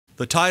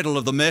The title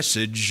of the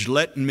message,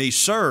 "Let Me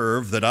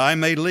Serve That I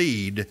May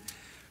Lead,"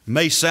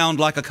 may sound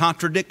like a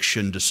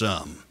contradiction to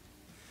some.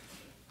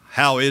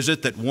 How is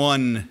it that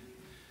one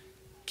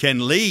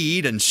can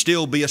lead and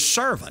still be a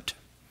servant?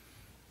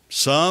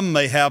 Some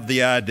may have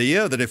the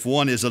idea that if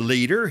one is a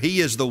leader, he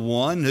is the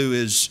one who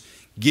is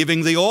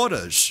giving the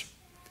orders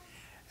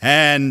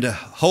and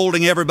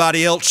holding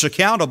everybody else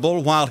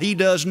accountable while he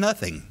does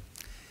nothing.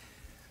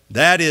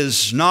 That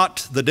is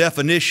not the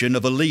definition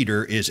of a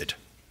leader, is it?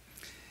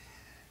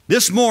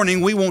 This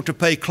morning we want to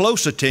pay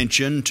close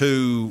attention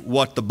to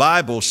what the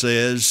Bible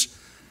says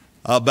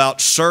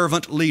about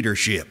servant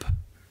leadership.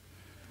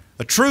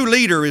 A true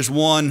leader is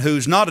one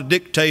who's not a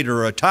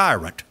dictator or a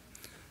tyrant.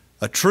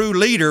 A true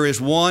leader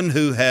is one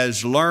who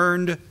has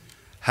learned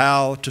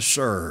how to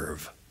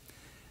serve.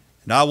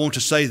 And I want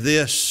to say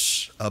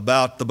this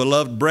about the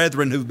beloved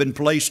brethren who've been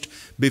placed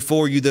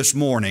before you this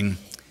morning.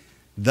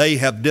 They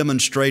have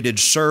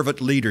demonstrated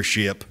servant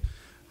leadership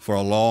for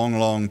a long,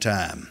 long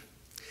time.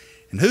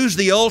 And who's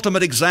the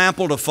ultimate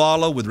example to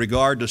follow with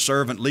regard to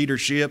servant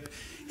leadership?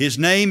 His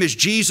name is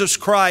Jesus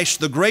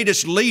Christ, the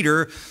greatest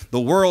leader the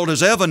world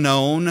has ever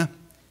known.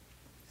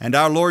 And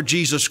our Lord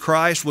Jesus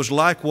Christ was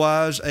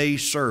likewise a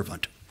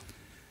servant.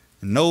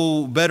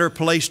 No better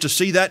place to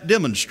see that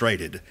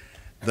demonstrated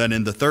than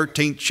in the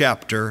 13th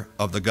chapter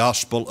of the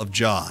Gospel of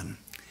John.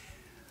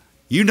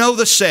 You know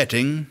the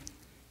setting.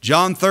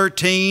 John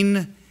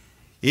 13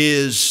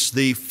 is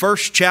the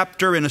first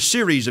chapter in a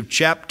series of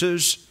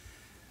chapters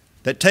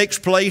that takes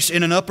place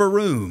in an upper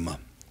room,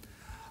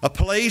 a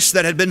place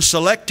that had been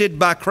selected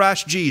by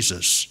Christ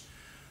Jesus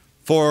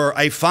for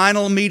a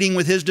final meeting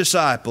with His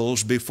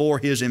disciples before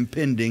His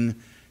impending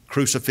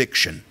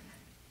crucifixion.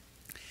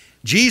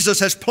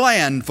 Jesus has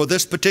planned for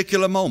this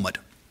particular moment.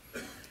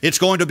 It's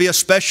going to be a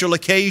special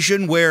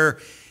occasion where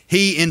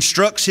He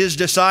instructs His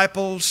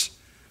disciples,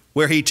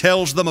 where He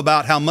tells them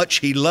about how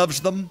much He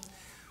loves them,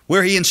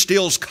 where He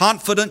instills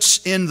confidence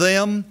in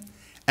them,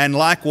 and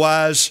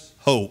likewise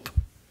hope.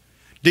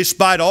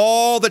 Despite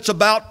all that's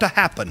about to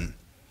happen,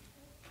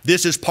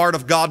 this is part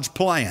of God's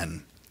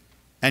plan,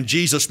 and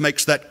Jesus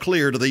makes that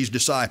clear to these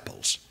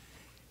disciples.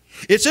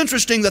 It's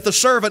interesting that the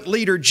servant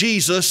leader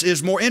Jesus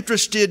is more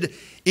interested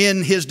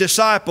in His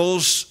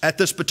disciples at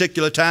this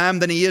particular time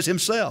than He is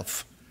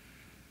Himself.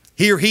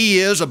 Here He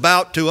is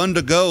about to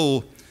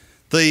undergo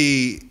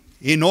the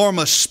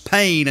enormous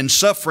pain and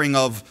suffering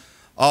of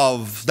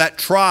that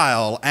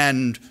trial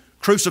and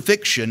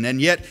crucifixion,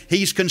 and yet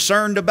He's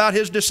concerned about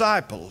His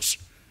disciples.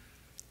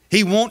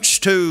 He wants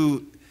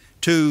to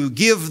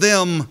give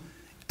them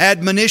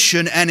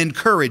admonition and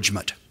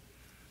encouragement.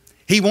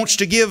 He wants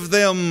to give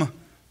them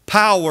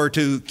power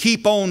to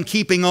keep on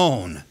keeping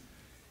on,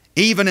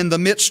 even in the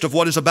midst of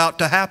what is about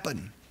to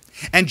happen.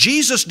 And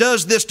Jesus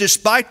does this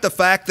despite the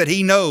fact that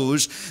He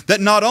knows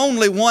that not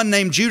only one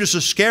named Judas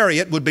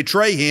Iscariot would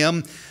betray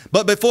Him,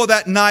 but before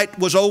that night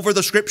was over,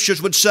 the Scriptures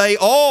would say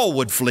all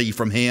would flee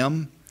from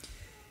Him.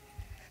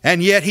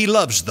 And yet He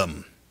loves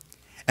them,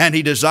 and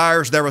He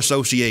desires their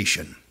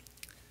association.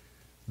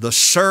 The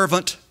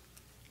servant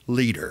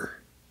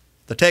leader.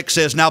 The text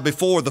says, "Now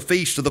before the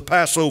feast of the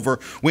Passover,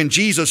 when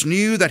Jesus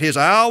knew that His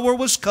hour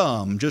was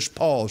come," just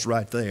pause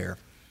right there.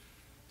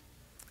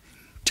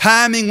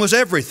 Timing was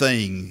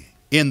everything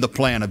in the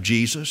plan of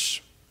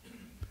Jesus.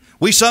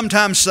 We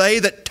sometimes say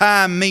that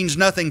time means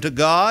nothing to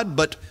God,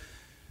 but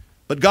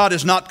God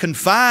is not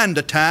confined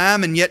to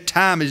time, and yet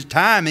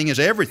timing is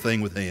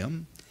everything with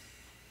Him.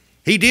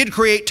 He did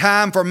create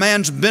time for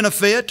man's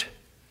benefit,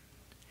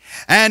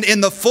 and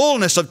in the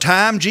fullness of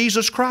time,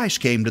 Jesus Christ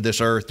came to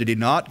this earth, did He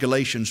not?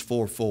 Galatians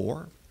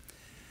 4:4.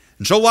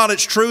 And so while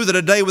it's true that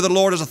a day with the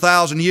Lord is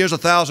 1,000 years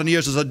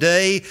is a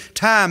day,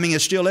 timing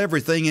is still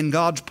everything in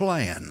God's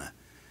plan.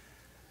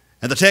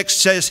 And the text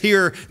says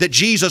here that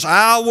Jesus'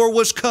 hour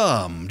was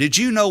come. Did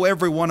you know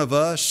every one of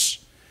us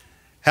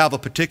have a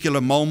particular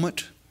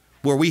moment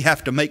where we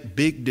have to make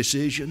big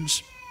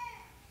decisions?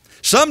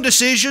 Some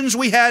decisions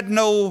we had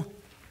no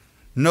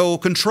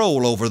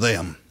control over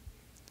them.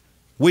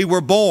 We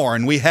were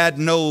born. We had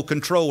no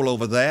control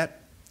over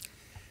that.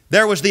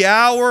 There was the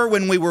hour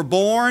when we were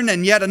born,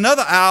 and yet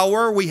another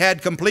hour we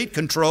had complete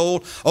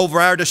control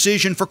over our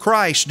decision for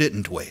Christ,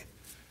 didn't we?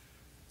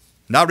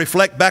 And I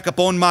reflect back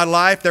upon my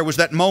life. There was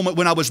that moment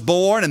when I was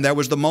born, and there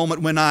was the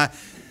moment when I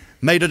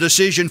made a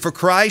decision for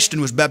Christ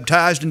and was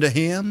baptized into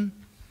Him.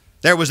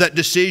 There was that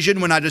decision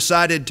when I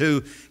decided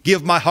to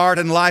give my heart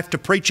and life to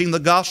preaching the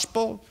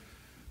gospel,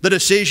 the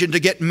decision to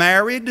get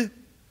married.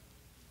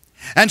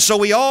 And so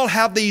we all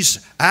have these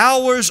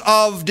hours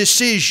of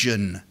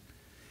decision,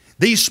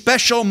 these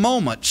special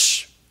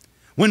moments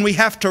when we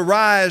have to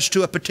rise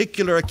to a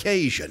particular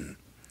occasion.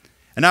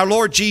 And our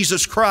Lord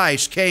Jesus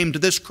Christ came to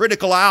this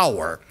critical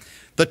hour.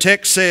 The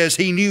text says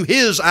He knew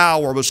His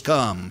hour was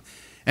come,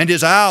 and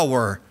His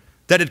hour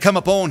that had come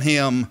upon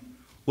Him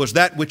was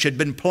that which had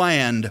been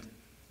planned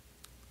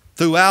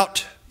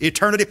throughout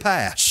eternity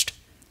past.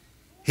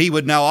 He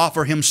would now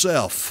offer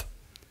Himself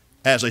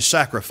as a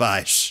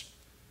sacrifice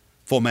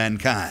for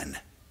mankind.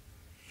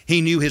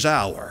 He knew His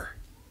hour.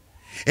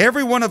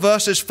 Every one of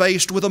us is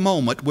faced with a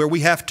moment where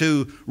we have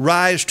to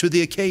rise to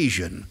the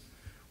occasion.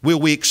 Will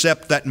we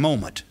accept that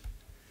moment?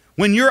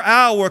 When your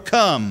hour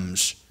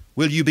comes,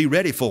 will you be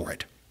ready for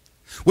it?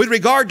 With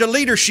regard to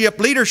leadership,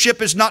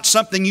 leadership is not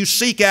something you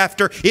seek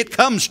after. It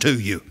comes to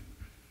you.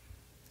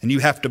 And you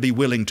have to be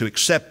willing to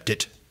accept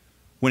it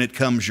when it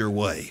comes your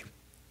way.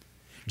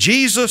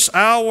 Jesus'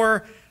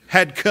 hour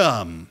had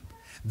come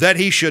that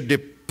He should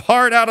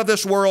depart out of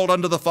this world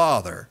unto the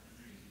Father.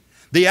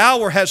 The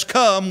hour has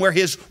come where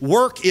His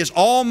work is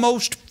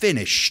almost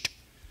finished,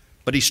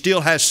 but He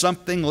still has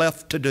something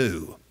left to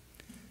do.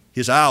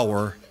 His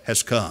hour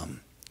has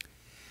come.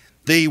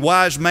 The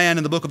wise man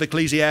in the book of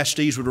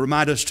Ecclesiastes would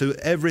remind us to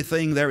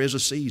everything there is a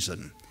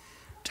season,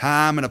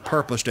 time and a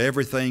purpose to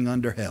everything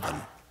under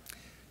heaven.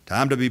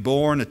 Time to be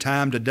born, a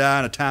time to die,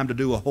 and a time to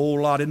do a whole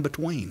lot in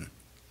between.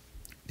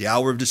 The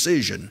hour of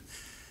decision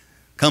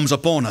comes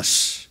upon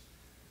us.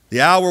 The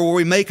hour where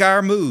we make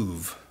our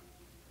move.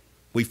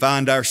 We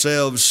find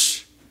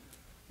ourselves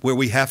where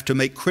we have to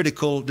make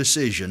critical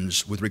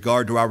decisions with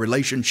regard to our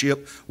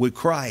relationship with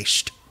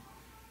Christ.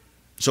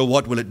 So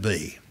what will it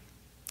be?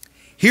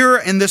 Here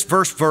in this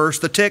first verse,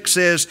 the text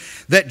says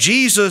that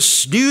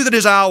Jesus knew that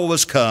His hour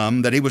was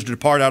come, that He was to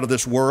depart out of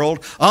this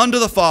world unto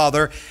the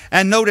Father,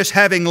 and notice,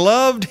 having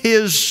loved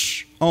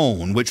His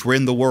own which were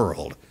in the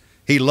world,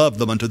 He loved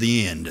them unto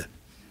the end.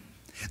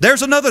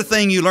 There's another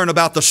thing you learn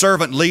about the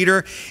servant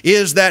leader,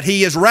 is that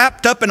he is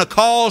wrapped up in a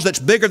cause that's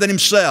bigger than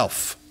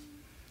himself.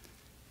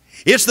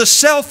 It's the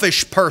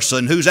selfish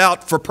person who's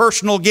out for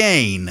personal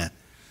gain.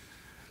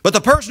 But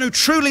the person who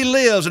truly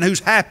lives and who's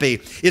happy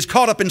is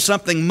caught up in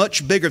something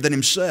much bigger than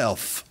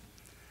himself.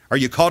 Are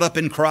you caught up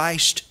in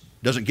Christ?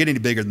 Doesn't get any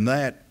bigger than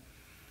that.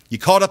 You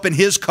caught up in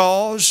His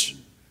cause?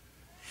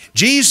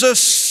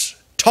 Jesus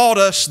taught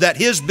us that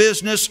His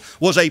business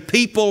was a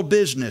people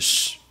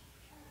business.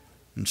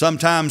 And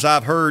sometimes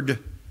I've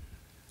heard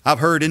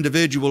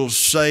individuals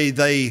say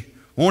they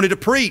wanted to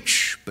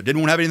preach, but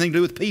didn't want to have anything to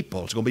do with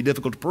people. It's going to be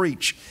difficult to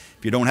preach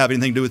if you don't have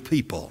anything to do with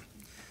people.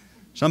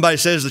 Somebody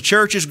says the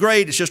church is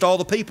great, it's just all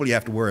the people you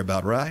have to worry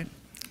about, right?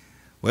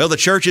 Well, the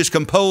church is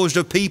composed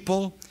of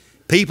people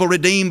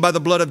redeemed by the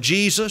blood of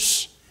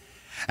Jesus.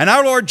 And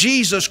our Lord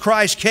Jesus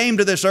Christ came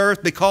to this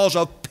earth because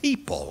of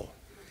people.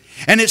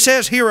 And it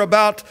says here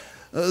about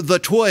the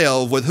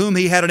 12 with whom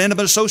He had an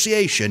intimate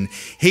association.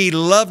 He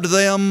loved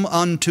them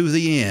unto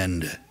the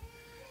end.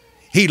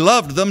 He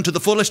loved them to the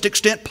fullest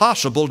extent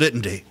possible,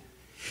 didn't He?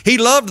 He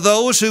loved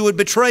those who would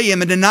betray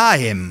Him and deny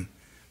Him.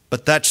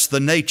 But that's the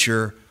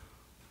nature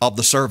of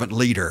the servant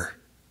leader.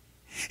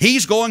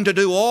 He's going to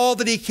do all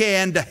that he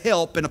can to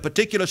help in a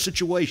particular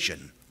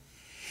situation.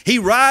 He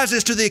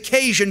rises to the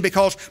occasion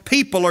because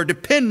people are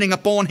depending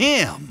upon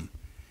him.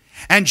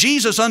 And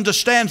Jesus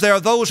understands there are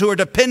those who are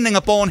depending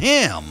upon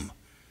Him.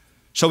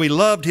 So He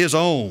loved His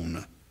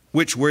own,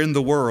 which were in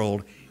the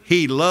world.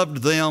 He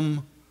loved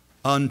them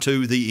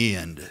unto the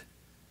end.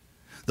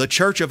 The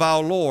church of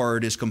our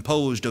Lord is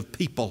composed of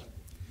people.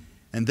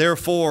 And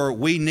therefore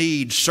we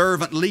need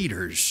servant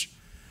leaders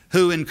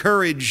who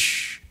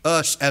encourage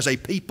us as a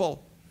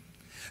people,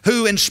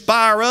 who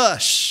inspire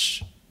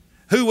us,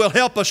 who will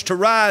help us to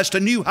rise to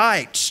new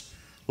heights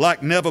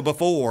like never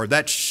before.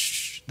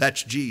 That's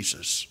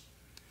Jesus.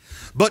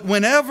 But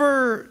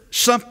whenever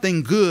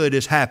something good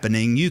is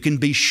happening, you can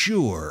be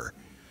sure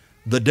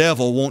the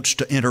devil wants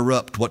to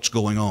interrupt what's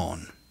going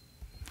on.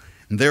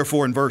 And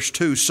therefore in verse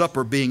 2,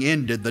 supper being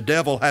ended, the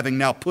devil having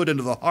now put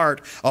into the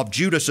heart of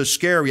Judas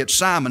Iscariot,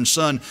 Simon's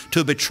son,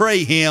 to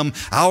betray Him,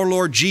 our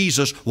Lord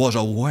Jesus was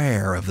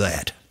aware of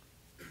that.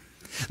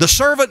 The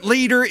servant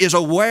leader is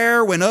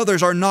aware when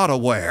others are not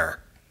aware.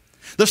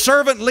 The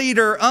servant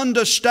leader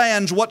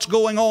understands what's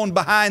going on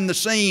behind the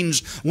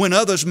scenes when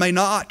others may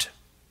not.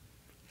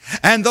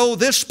 And though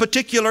this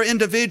particular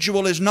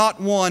individual is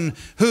not one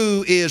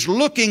who is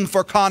looking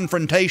for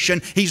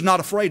confrontation, he's not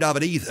afraid of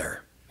it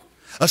either,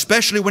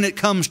 especially when it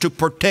comes to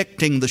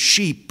protecting the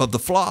sheep of the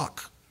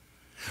flock.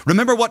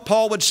 Remember what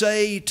Paul would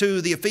say to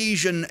the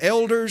Ephesian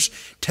elders?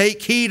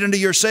 Take heed unto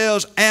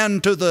yourselves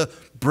and to the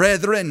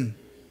brethren.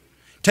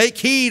 Take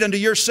heed unto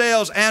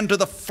yourselves and to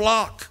the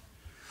flock,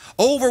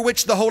 over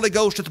which the Holy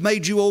Ghost hath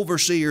made you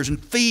overseers,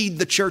 and feed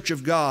the church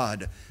of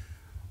God,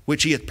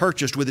 which He hath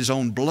purchased with His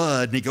own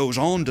blood. And he goes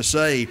on to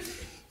say,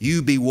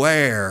 you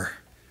beware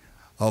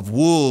of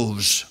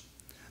wolves,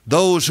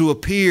 those who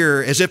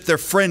appear as if they're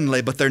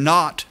friendly, but they're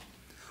not.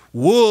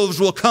 Wolves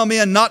will come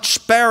in not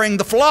sparing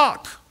the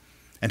flock.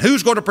 And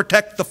who's going to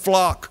protect the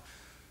flock?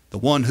 The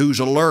one who's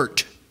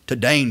alert to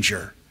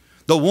danger,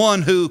 the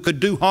one who could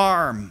do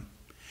harm.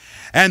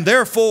 And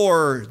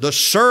therefore the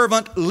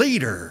servant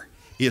leader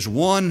is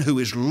one who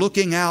is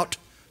looking out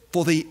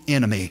for the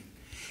enemy.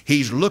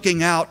 He's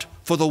looking out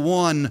for the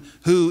one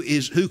who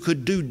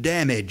could do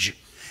damage.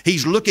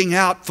 He's looking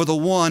out for the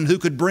one who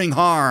could bring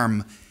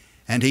harm.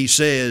 And he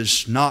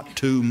says, not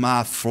to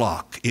my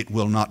flock it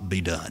will not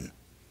be done.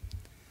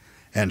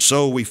 And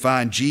so we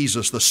find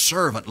Jesus, the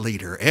servant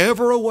leader,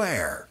 ever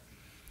aware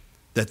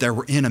that there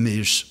were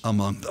enemies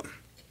among them.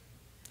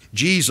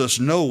 Jesus,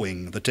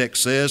 knowing, the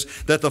text says,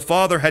 that the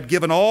Father had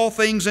given all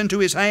things into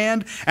his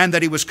hand and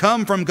that he was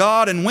come from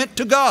God and went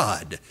to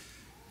God.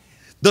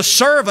 The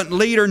servant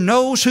leader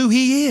knows who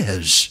he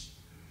is.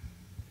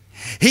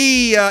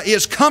 He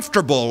is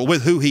comfortable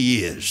with who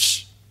he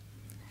is.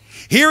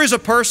 Here is a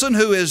person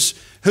who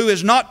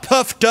is not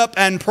puffed up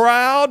and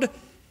proud.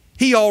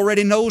 He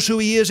already knows who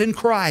he is in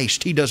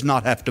Christ. He does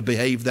not have to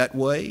behave that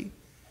way.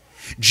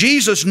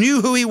 Jesus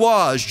knew who he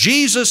was.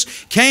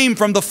 Jesus came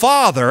from the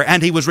Father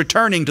and he was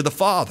returning to the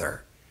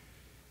Father.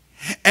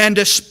 And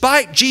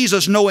despite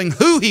Jesus knowing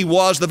who he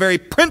was, the very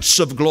Prince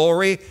of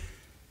Glory,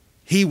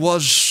 he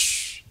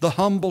was the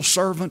humble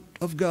servant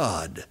of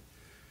God.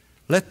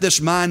 Let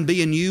this mind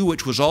be in you,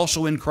 which was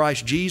also in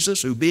Christ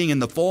Jesus, who being in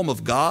the form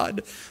of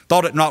God,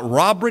 thought it not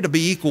robbery to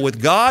be equal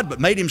with God, but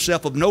made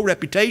himself of no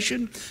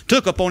reputation,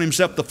 took upon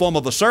himself the form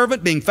of a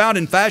servant, being found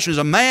in fashion as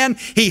a man,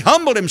 he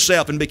humbled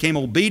himself and became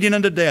obedient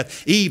unto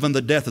death, even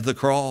the death of the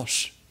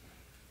cross.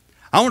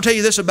 I want to tell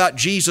you this about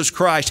Jesus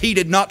Christ. He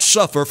did not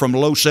suffer from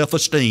low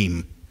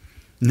self-esteem.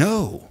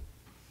 No.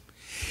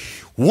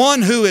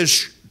 One who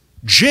is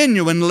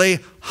genuinely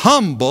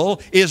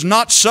humble is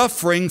not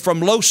suffering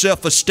from low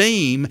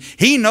self-esteem.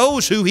 He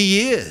knows who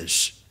he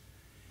is.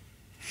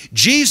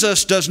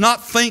 Jesus does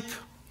not think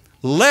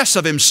less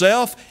of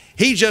himself.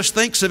 He just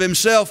thinks of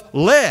himself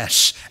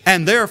less,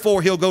 and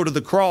therefore he'll go to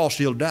the cross,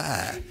 he'll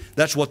die.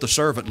 That's what the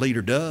servant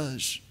leader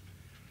does.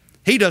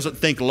 He doesn't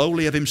think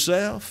lowly of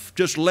himself,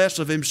 just less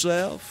of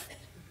himself.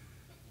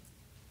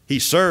 He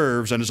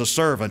serves, and as a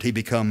servant he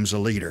becomes a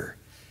leader.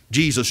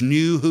 Jesus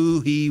knew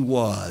who he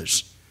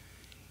was.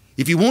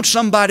 If you want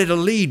somebody to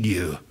lead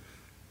you,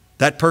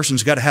 that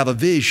person's got to have a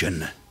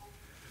vision.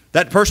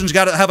 That person's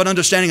got to have an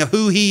understanding of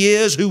who he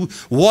is,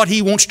 what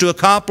he wants to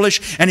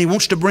accomplish, and he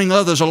wants to bring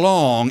others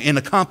along in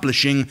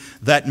accomplishing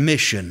that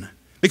mission.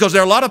 Because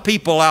there are a lot of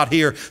people out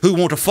here who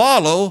want to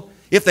follow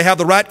if they have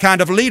the right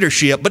kind of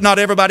leadership, but not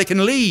everybody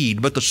can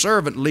lead. But the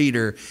servant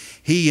leader,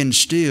 he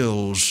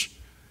instills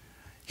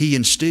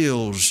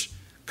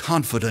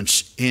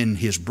confidence in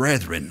his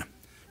brethren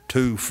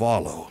to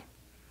follow.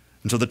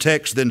 And so the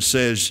text then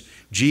says,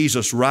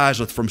 Jesus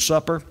riseth from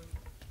supper,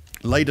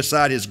 laid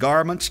aside his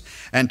garments,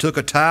 and took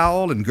a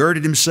towel, and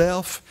girded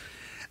himself.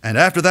 And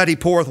after that he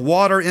poureth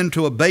water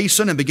into a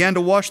basin, and began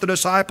to wash the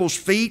disciples'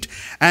 feet,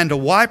 and to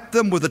wipe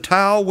them with the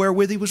towel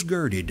wherewith he was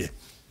girded.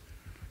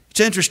 It's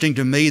interesting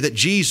to me that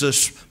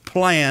Jesus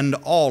planned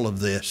all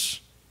of this.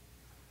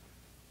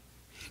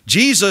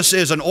 Jesus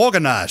is an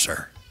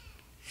organizer.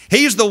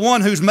 He's the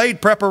one who's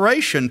made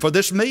preparation for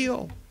this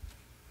meal.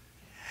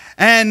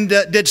 And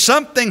did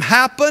something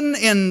happen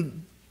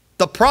in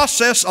the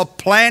process of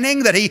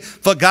planning that he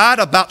forgot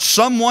about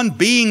someone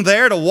being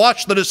there to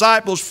wash the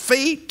disciples'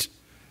 feet?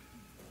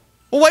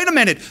 Well, wait a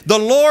minute. The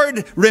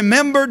Lord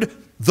remembered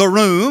the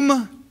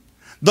room.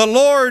 The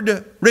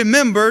Lord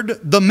remembered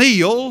the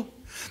meal.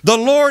 The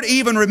Lord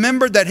even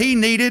remembered that he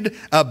needed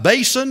a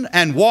basin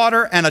and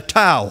water and a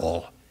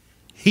towel.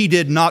 He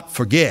did not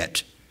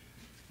forget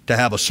to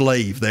have a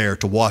slave there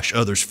to wash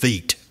others'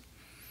 feet.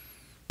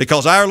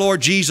 Because our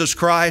Lord Jesus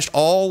Christ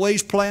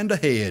always planned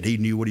ahead. He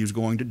knew what he was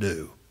going to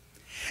do.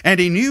 And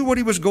he knew what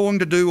he was going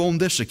to do on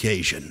this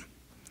occasion.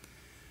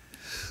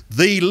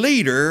 The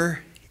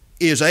leader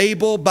is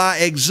able by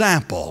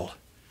example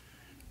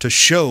to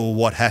show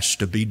what has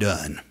to be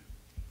done.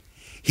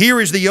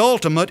 Here is the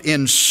ultimate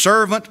in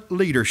servant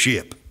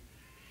leadership.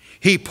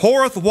 He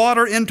poureth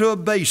water into a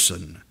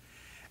basin,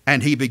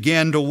 and he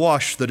began to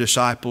wash the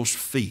disciples'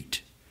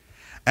 feet,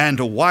 and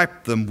to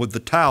wipe them with the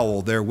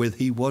towel therewith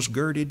he was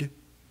girded.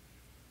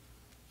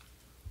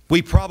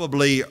 We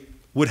probably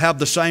would have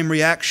the same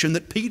reaction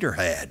that Peter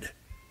had.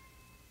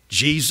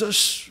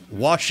 Jesus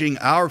washing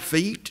our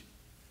feet?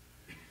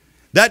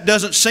 That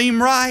doesn't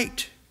seem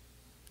right.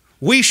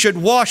 We should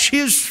wash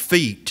his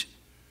feet.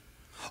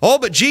 Oh,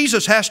 but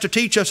Jesus has to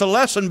teach us a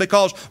lesson,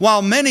 because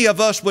while many of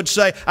us would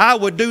say, I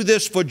would do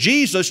this for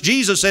Jesus,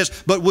 Jesus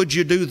says, but would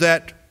you do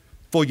that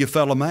for your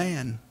fellow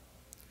man?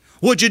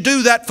 Would you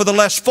do that for the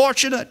less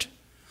fortunate?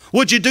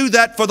 Would you do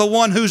that for the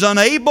one who's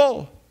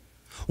unable?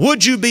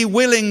 Would you be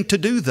willing to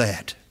do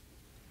that?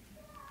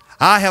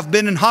 I have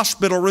been in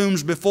hospital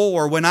rooms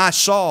before when I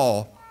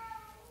saw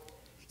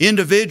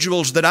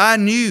individuals that I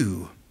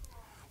knew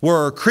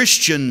were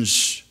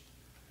Christians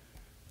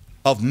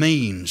of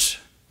means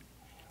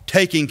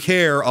taking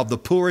care of the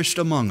poorest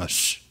among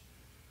us.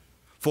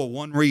 For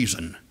one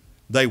reason,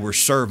 they were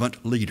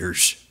servant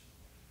leaders.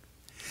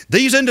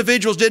 These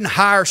individuals didn't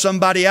hire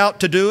somebody out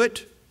to do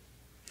it.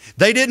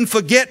 They didn't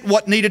forget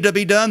what needed to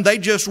be done. They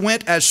just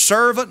went as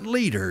servant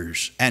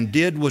leaders and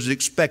did what was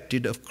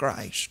expected of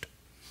Christ.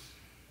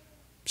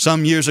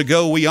 Some years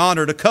ago, we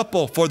honored a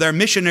couple for their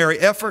missionary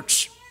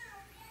efforts.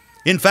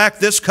 In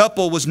fact, this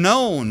couple was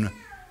known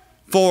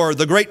for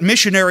the great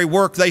missionary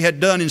work they had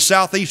done in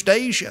Southeast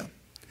Asia,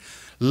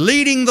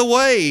 leading the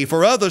way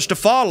for others to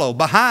follow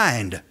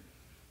behind,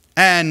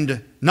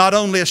 and not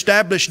only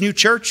establish new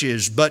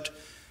churches, but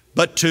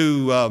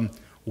to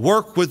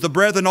work with the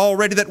brethren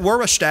already that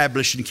were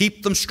established and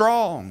keep them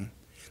strong.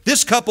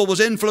 This couple was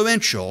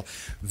influential,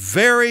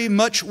 very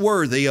much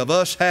worthy of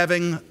us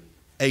having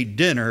a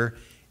dinner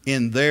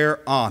in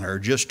their honor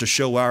just to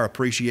show our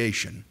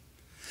appreciation.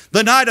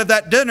 The night of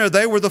that dinner,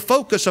 they were the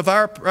focus of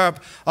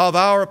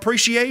our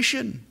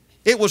appreciation.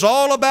 It was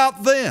all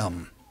about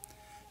them.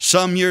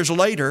 Some years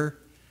later,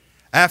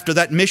 after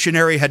that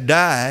missionary had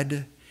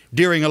died,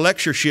 during a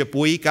lectureship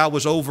week, I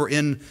was over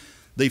in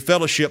the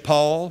fellowship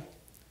hall,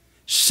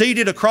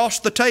 seated across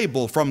the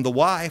table from the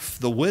wife,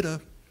 the widow,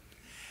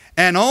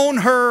 and on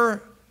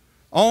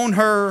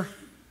her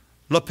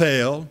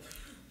lapel,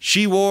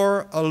 she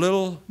wore a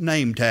little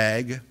name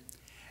tag,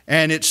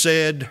 and it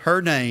said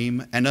her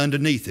name, and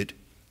underneath it,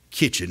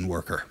 kitchen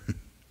worker.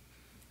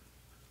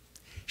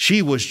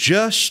 She was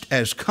just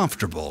as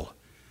comfortable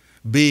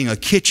being a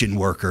kitchen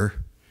worker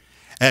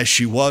as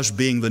she was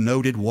being the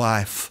noted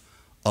wife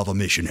of a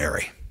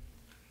missionary.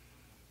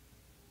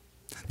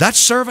 That's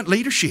servant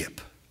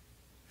leadership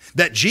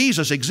that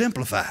Jesus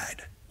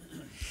exemplified.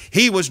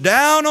 He was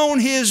down on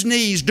his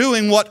knees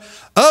doing what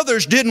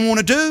others didn't want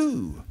to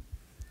do.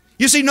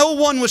 You see, no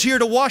one was here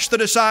to wash the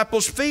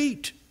disciples'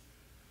 feet.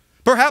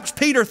 Perhaps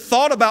Peter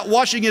thought about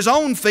washing his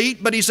own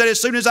feet, but he said, as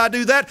soon as I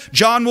do that,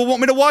 John will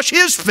want me to wash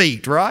his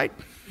feet, right?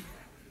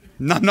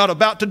 I'm not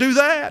about to do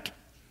that.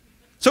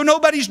 So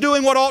nobody's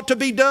doing what ought to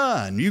be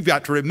done. You've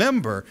got to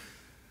remember,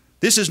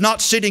 this is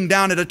not sitting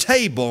down at a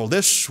table.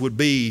 This would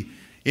be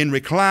in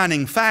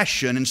reclining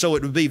fashion, and so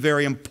it would be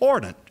very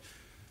important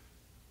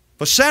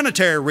for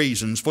sanitary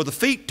reasons, for the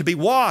feet to be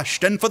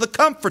washed, and for the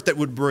comfort that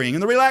would bring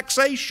and the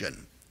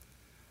relaxation.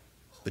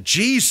 But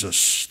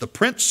Jesus, the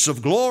Prince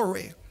of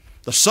Glory,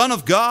 the Son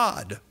of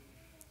God,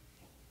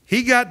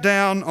 he got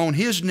down on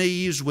his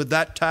knees with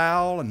that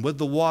towel and with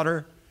the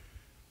water,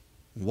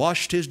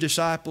 washed his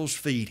disciples'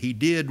 feet. He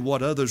did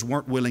what others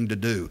weren't willing to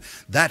do.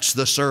 That's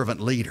the servant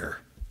leader.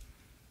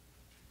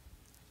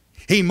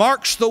 He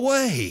marks the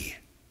way.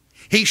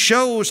 He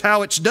shows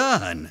how it's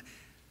done.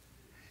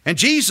 And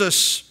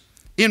Jesus,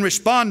 in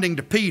responding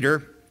to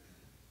Peter,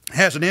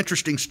 has an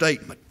interesting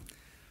statement.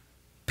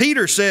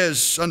 Peter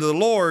says unto the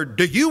Lord,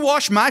 do you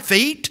wash my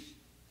feet?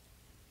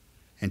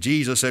 And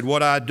Jesus said,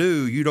 what I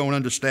do, you don't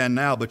understand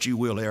now, but you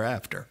will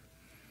hereafter.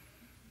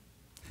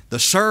 The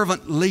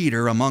servant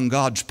leader among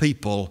God's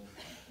people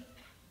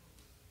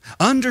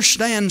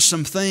understands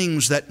some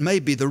things that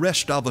maybe the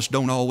rest of us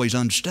don't always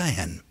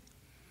understand.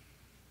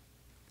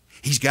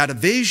 He's got a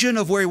vision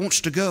of where he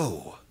wants to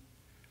go.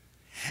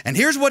 And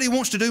here's what he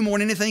wants to do more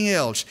than anything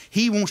else.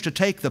 He wants to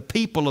take the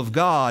people of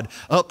God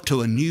up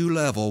to a new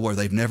level where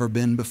they've never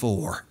been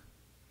before.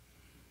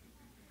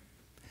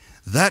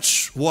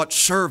 That's what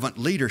servant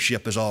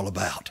leadership is all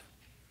about.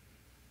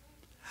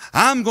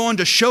 I'm going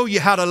to show you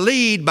how to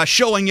lead by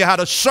showing you how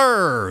to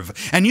serve.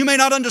 And you may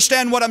not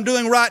understand what I'm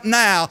doing right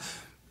now,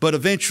 but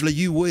eventually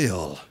you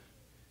will.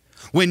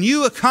 When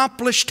you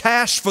accomplish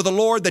tasks for the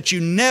Lord that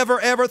you never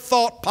ever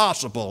thought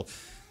possible,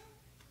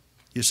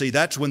 you see,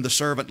 that's when the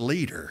servant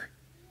leader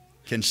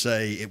can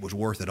say it was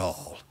worth it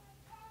all.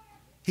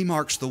 He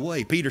marks the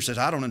way. Peter says,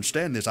 I don't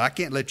understand this. I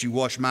can't let you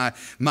wash my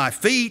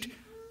feet.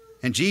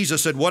 And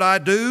Jesus said, what I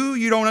do,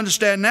 you don't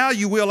understand now,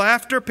 you will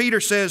after.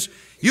 Peter says,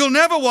 you'll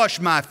never wash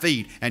my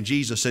feet. And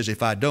Jesus says,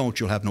 if I don't,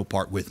 you'll have no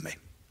part with me.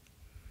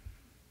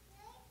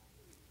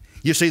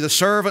 You see, the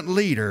servant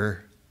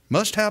leader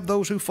must have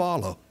those who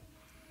follow.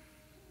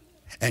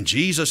 And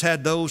Jesus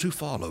had those who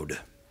followed.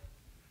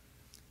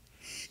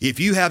 If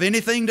you have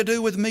anything to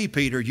do with me,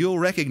 Peter, you'll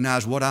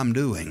recognize what I'm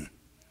doing.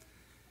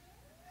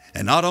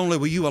 And not only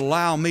will you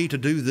allow me to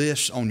do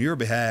this on your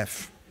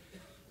behalf,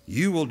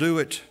 you will do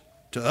it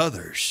to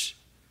others.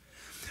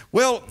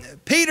 Well,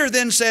 Peter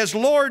then says,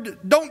 Lord,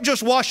 don't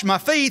just wash my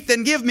feet,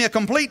 then give me a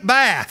complete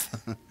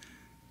bath.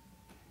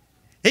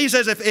 He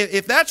says,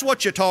 if that's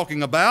what you're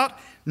talking about,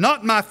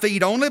 not my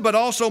feet only, but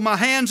also my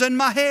hands and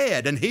my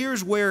head. And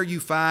here's where you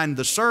find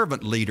the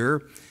servant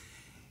leader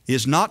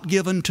is not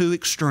given to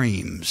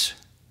extremes.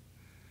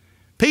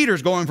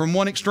 Peter's going from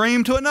one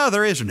extreme to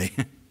another, isn't he?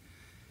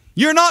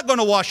 You're not going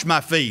to wash my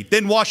feet,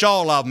 then wash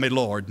all of me,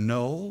 Lord.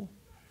 No,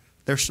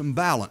 there's some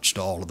balance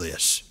to all of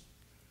this.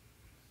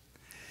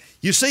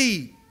 You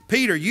see,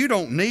 Peter, you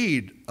don't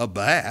need a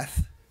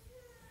bath.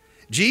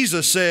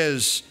 Jesus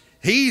says,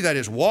 he that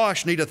is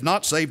washed needeth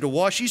not save to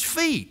wash his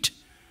feet,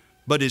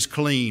 but is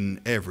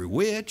clean every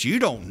whit. You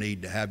don't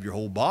need to have your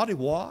whole body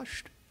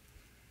washed.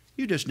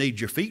 You just need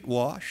your feet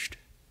washed.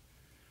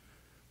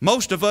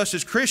 Most of us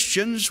as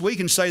Christians, we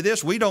can say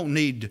this, we don't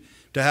need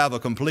to have a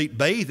complete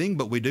bathing,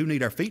 but we do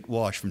need our feet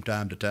washed from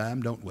time to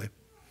time, don't we?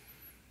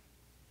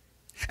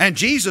 And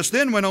Jesus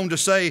then went on to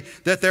say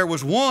that there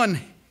was one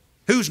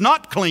who's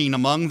not clean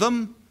among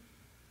them.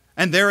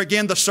 And there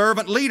again, the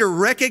servant leader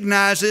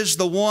recognizes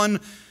the one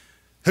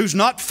who's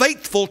not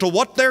faithful to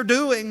what they're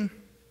doing.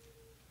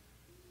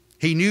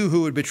 He knew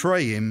who would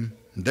betray him,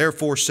 and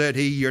therefore said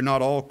he, you're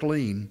not all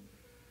clean.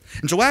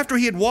 And so after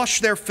he had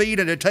washed their feet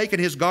and had taken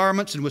his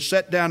garments and was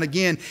set down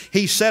again,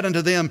 he said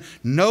unto them,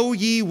 know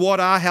ye what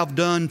I have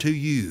done to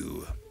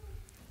you?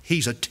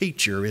 He's a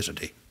teacher, isn't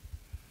he?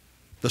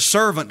 The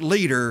servant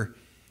leader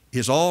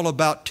is all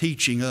about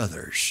teaching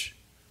others.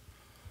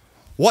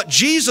 What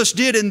Jesus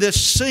did in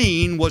this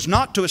scene was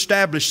not to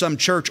establish some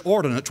church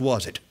ordinance,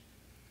 was it?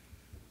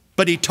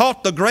 But He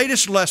taught the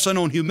greatest lesson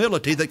on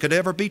humility that could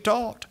ever be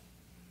taught.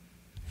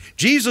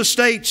 Jesus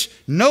states,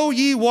 "Know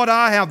ye what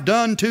I have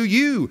done to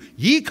you?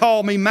 Ye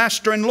call me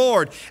Master and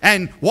Lord,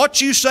 and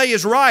what you say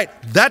is right.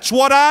 That's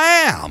what I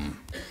am."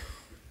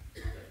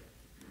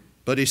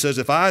 But He says,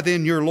 "If I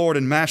then, your Lord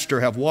and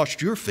Master, have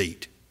washed your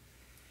feet,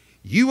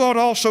 you ought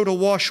also to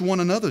wash one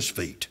another's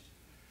feet.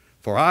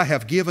 For I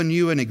have given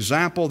you an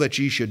example that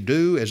ye should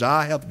do as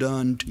I have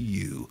done to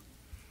you."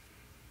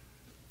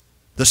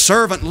 The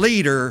servant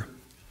leader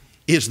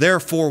is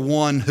therefore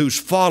one who's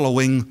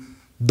following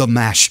the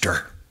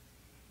Master.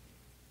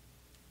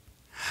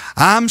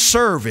 I'm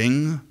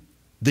serving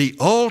the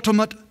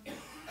ultimate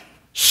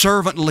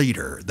servant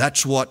leader.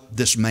 That's what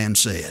this man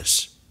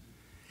says.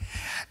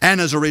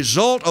 And as a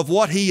result of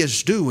what he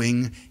is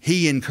doing,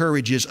 he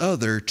encourages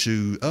others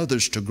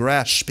to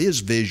grasp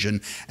his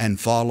vision and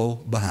follow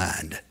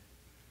behind.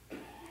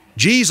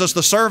 Jesus,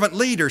 the servant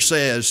leader,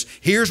 says,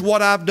 "Here's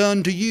what I've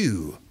done to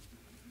you.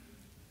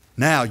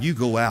 Now you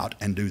go out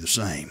and do the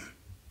same."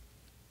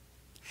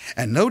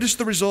 And notice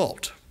the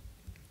result.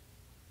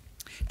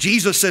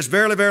 Jesus says,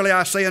 "Verily, verily,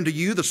 I say unto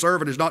you, the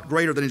servant is not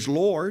greater than his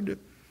Lord,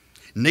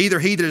 neither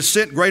he that is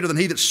sent greater than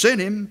he that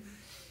sent him.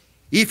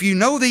 If you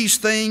know these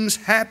things,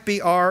 happy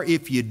are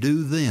if you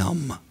do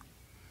them."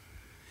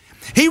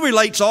 He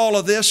relates all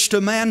of this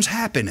to man's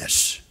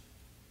happiness.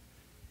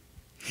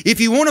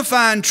 If you want to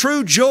find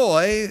true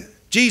joy,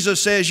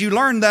 Jesus says, you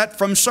learn that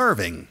from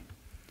serving.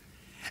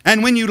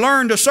 And when you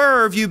learn to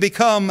serve, you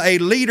become a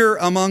leader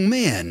among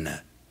men.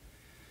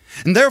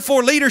 And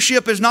therefore,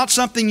 leadership is not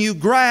something you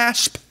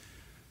grasp,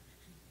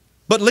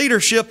 but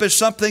leadership is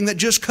something that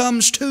just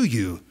comes to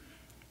you.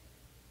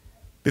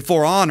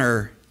 Before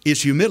honor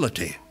is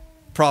humility.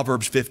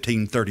 Proverbs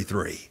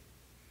 15:33.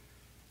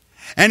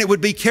 And it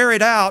would be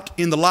carried out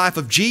in the life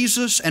of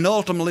Jesus and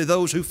ultimately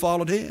those who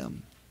followed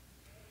Him.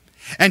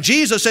 And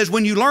Jesus says,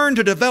 when you learn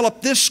to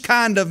develop this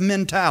kind of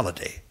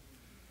mentality,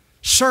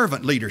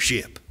 servant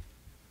leadership,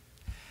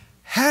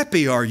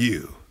 happy are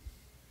you.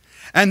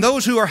 And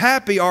those who are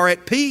happy are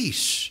at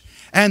peace,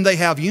 and they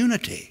have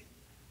unity.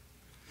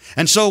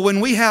 And so when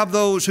we have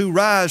those who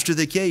rise to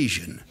the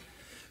occasion,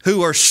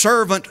 who are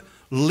servant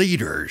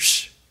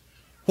leaders,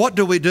 what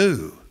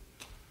do?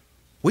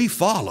 We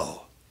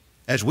follow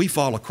as we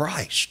follow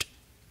Christ.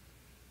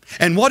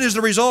 And what is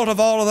the result of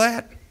all of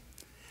that?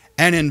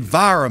 An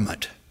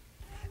environment,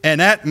 an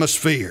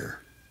atmosphere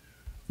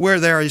where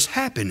there is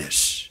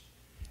happiness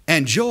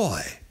and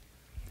joy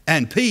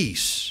and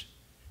peace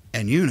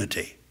and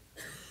unity.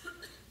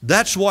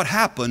 That's what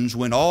happens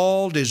when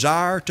all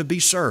desire to be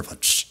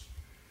servants.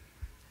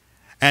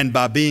 And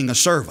by being a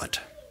servant,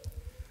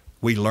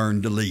 we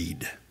learn to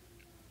lead.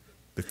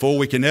 Before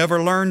we can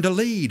ever learn to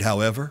lead,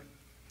 however,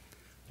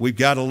 we've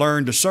got to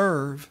learn to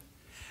serve.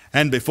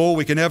 And before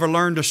we can ever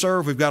learn to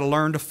serve, we've got to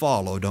learn to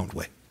follow, don't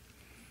we?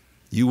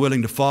 You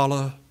willing to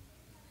follow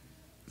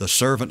the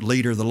servant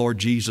leader, the Lord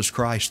Jesus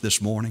Christ,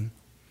 this morning?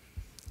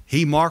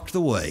 He marked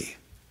the way.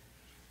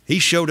 He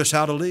showed us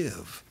how to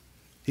live.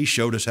 He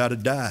showed us how to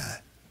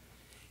die.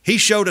 He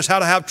showed us how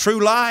to have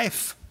true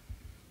life.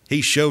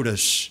 He showed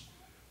us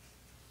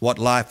what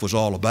life was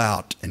all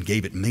about and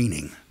gave it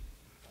meaning.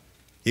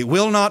 It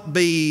will not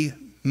be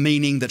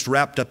meaning that's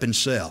wrapped up in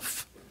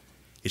self.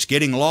 It's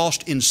getting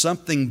lost in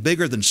something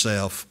bigger than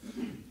self,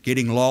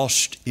 getting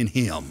lost in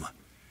Him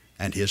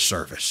and His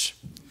service.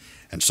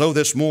 And so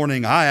this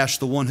morning I ask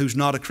the one who's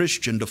not a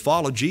Christian to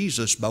follow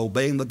Jesus by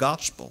obeying the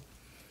gospel.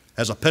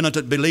 As a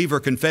penitent believer,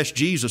 confess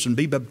Jesus and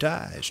be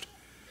baptized.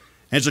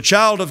 As a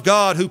child of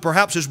God who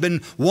perhaps has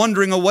been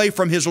wandering away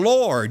from His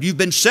Lord, you've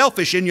been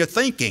selfish in your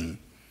thinking,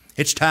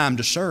 it's time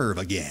to serve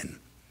again.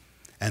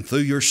 And through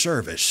your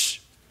service,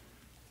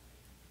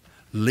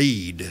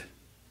 lead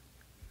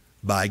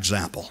by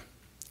example.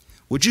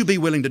 Would you be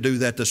willing to do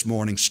that this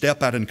morning?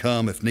 Step out and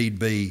come if need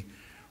be.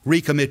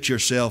 Recommit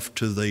yourself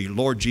to the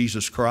Lord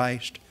Jesus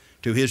Christ,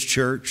 to His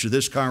church, to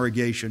this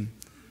congregation.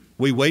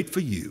 We wait for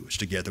you as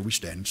together we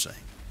stand and sing.